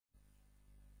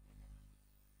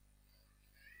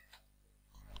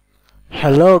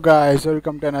Hello guys,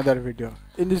 welcome to another video.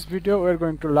 In this video we are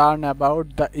going to learn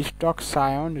about the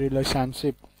stalk-scion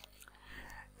relationship.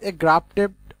 A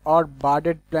grafted or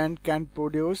budded plant can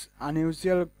produce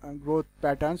unusual growth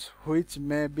patterns which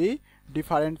may be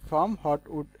different from what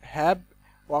would have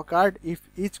occurred if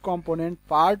each component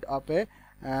part of a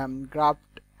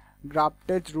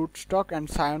grafted rootstock and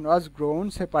scion was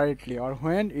grown separately, or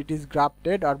when it is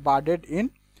grafted or budded in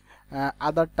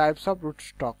other types of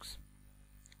rootstocks.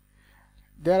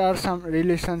 There are some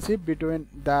relationship between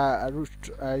the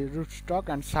rootstock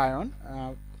and scion,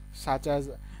 such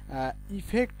as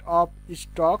effect of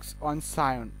stalks on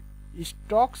scion.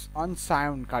 Stalks on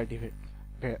scion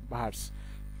cultivars,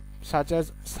 such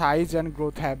as size and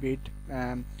growth habit,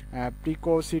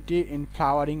 precocity in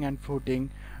flowering and fruiting,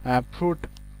 fruit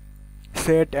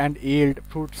set and yield,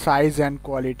 fruit size and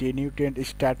quality, nutrient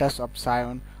status of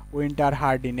scion, winter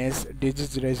hardiness,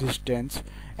 disease resistance,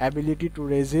 ability to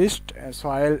resist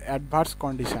soil adverse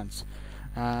conditions.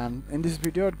 In this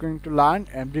video we are going to learn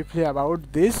briefly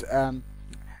about this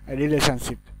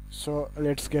relationship. So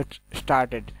let's get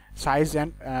started. Size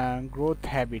and growth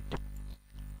habit.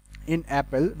 In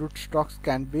apple, rootstocks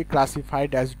can be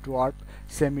classified as dwarf,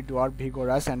 semi-dwarf,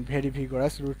 vigorous and very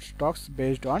vigorous rootstocks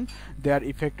based on their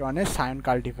effect on a scion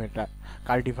cultivar.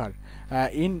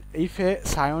 If a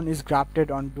scion is grafted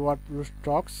on dwarf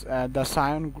rootstocks, the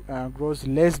scion grows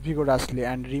less vigorously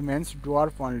and remains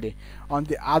dwarf only. On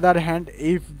the other hand,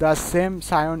 if the same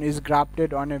scion is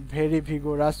grafted on a very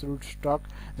vigorous rootstock,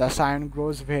 the scion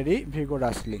grows very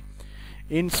vigorously.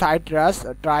 In citrus,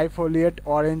 trifoliate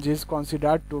orange is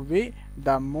considered to be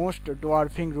the most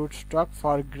dwarfing rootstock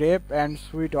for grape and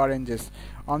sweet oranges.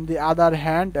 On the other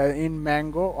hand, in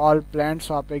mango, all plants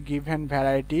of a given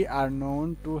variety are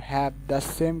known to have the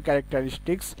same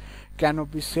characteristics,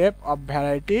 canopy shape of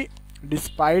variety,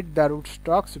 despite the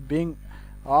rootstocks being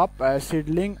of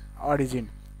seedling origin.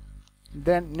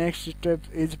 Then next step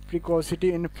is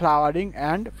precocity in flowering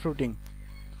and fruiting.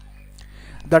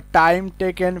 The time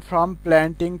taken from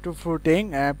planting to fruiting,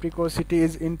 precocity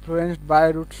is influenced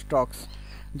by rootstocks.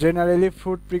 Generally,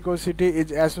 fruit precocity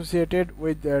is associated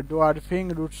with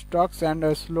dwarfing rootstocks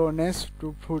and slowness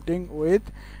to fruiting with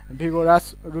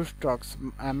vigorous rootstocks.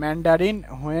 Mandarin,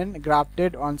 when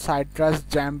grafted on citrus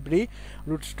jambri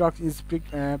rootstocks, is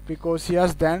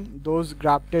precocious than those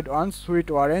grafted on sweet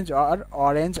orange or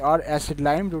acid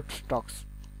lime rootstocks.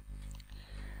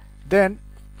 Then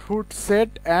fruit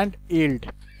set and yield.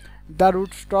 The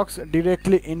rootstocks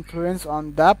directly influence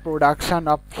on the production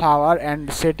of flower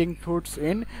and setting fruits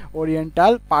in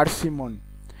oriental persimmon.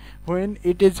 When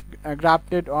it is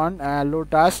grafted on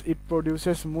lotus, it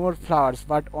produces more flowers,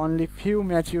 but only few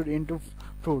mature into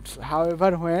fruits.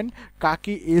 However, when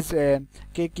kaki is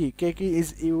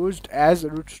used as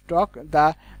rootstock,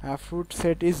 the fruit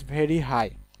set is very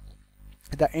high.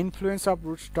 The influence of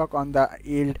rootstock on the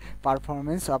yield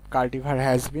performance of cultivar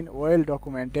has been well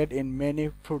documented in many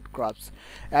fruit crops.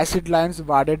 Acid limes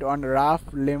budded on rough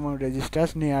lemon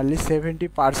registers nearly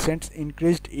 70%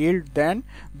 increased yield than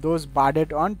those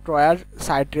budded on Troyer,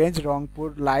 Citrange,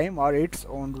 Rangpur lime or its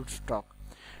own rootstock.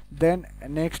 Then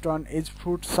next one is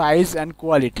fruit size and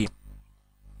quality.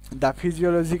 The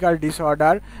physiological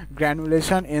disorder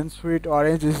granulation in sweet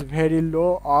orange is very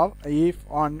low if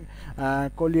on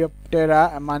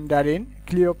Cleoptera mandarin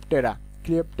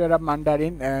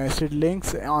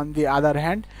seedlings. On the other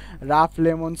hand, rough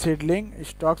lemon seedling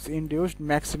stocks induced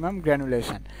maximum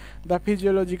granulation. The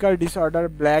physiological disorder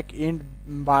black in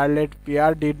barlet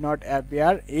pear did not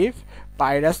appear if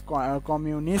Pyrus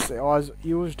communis was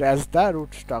used as the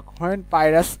rootstock. When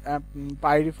Pyrus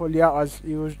pyrifolia was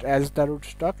used as the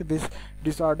rootstock, this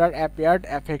disorder appeared,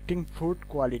 affecting fruit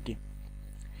quality.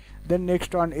 The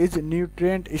next one is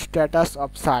nutrient status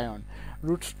of scion.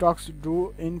 Rootstocks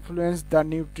do influence the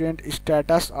nutrient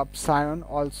status of scion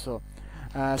also.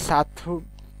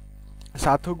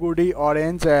 Sathugudi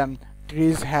orange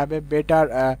trees have a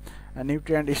better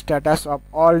nutrient status of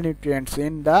all nutrients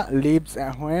in the leaves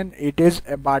when it is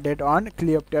budded on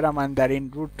Cleoptera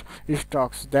mandarin root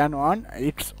stocks than on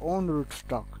its own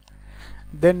rootstock.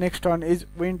 Then next one is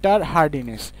winter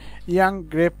hardiness. Young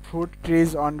grapefruit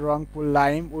trees on Rangpur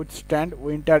lime withstand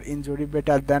winter injury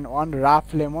better than on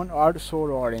rough lemon or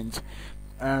sour orange.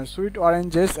 Sweet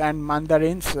oranges and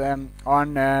mandarins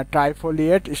on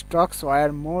trifoliate stocks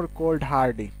were more cold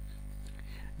hardy.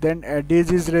 Then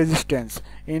disease resistance.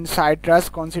 In citrus,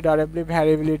 considerable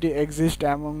variability exists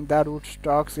among the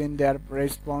rootstocks in their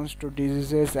response to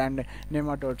diseases and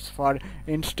nematodes. For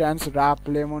instance, rough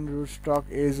lemon rootstock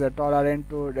is tolerant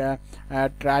to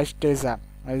tristeza,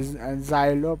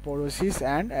 xyloporosis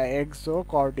and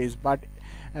exocortis, but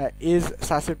is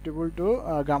susceptible to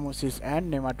gamosis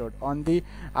and nematode. On the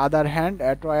other hand,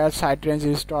 Toyar citrans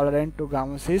is tolerant to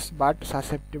gamosis but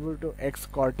susceptible to X.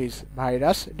 cortis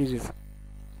virus disease.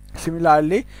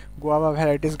 Similarly, guava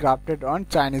varieties grafted on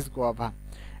Chinese guava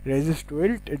resist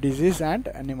wilt, disease and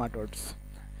nematodes.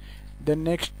 The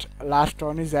next last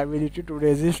one is ability to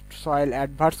resist soil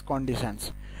adverse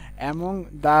conditions. Among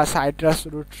the citrus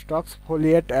rootstocks,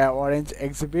 foliate orange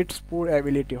exhibits poor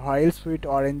ability, while sweet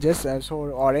oranges,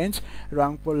 sour orange,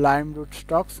 wrongful lime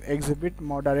rootstocks exhibit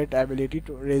moderate ability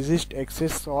to resist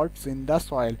excess salts in the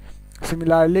soil.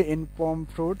 Similarly, in palm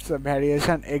fruits,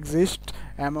 variation exists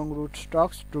among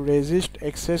rootstocks to resist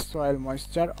excess soil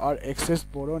moisture or excess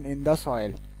boron in the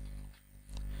soil.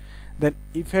 The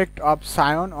effect of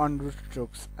Scion on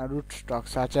rootstocks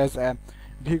such as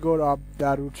Vigour of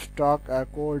the rootstock,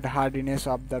 cold hardiness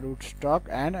of the rootstock,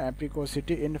 and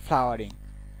precocity in flowering.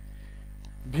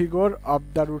 Vigour of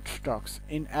the rootstocks.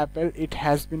 In apple, it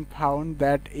has been found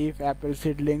that if apple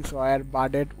seedlings were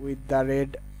budded with the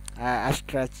red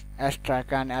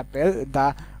astrakhan apple,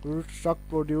 the rootstock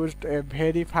produced a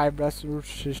very fibrous root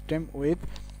system with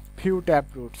few tap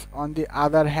roots. On the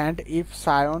other hand, if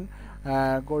Scion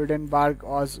Goldenberg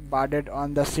was budded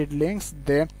on the seedlings,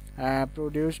 they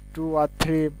produced 2 or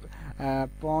 3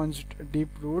 punched deep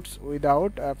roots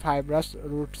without a fibrous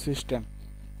root system.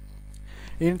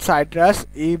 In citrus,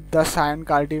 if the Scion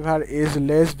cultivar is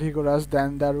less vigorous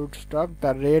than the rootstock,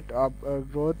 the rate of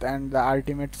growth and the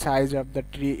ultimate size of the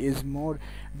tree is more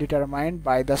determined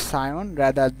by the Scion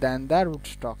rather than the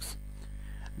rootstocks.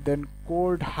 Then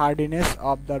cold hardiness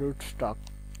of the rootstock.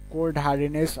 Cold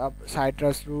hardiness of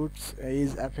citrus roots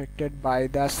is affected by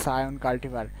the Scion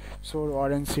cultivar. Sour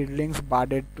orange seedlings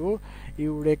budded to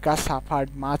Eureka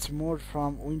suffered much more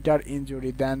from winter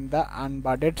injury than the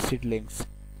unbudded seedlings.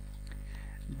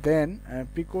 Then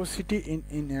precocity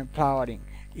in flowering.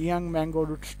 Young mango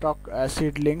rootstock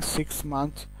seedlings 6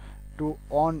 months to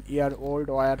 1 year old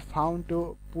were found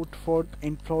to put forth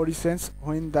inflorescence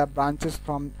when the branches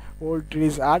from old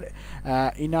trees are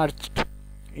enlarged,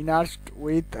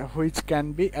 with which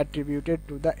can be attributed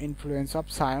to the influence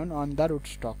of Scion on the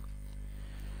rootstock.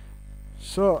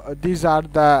 So these are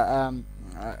the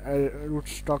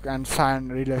rootstock and Scion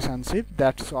relationship.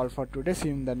 That's all for today. See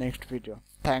you in the next video.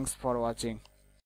 Thanks for watching.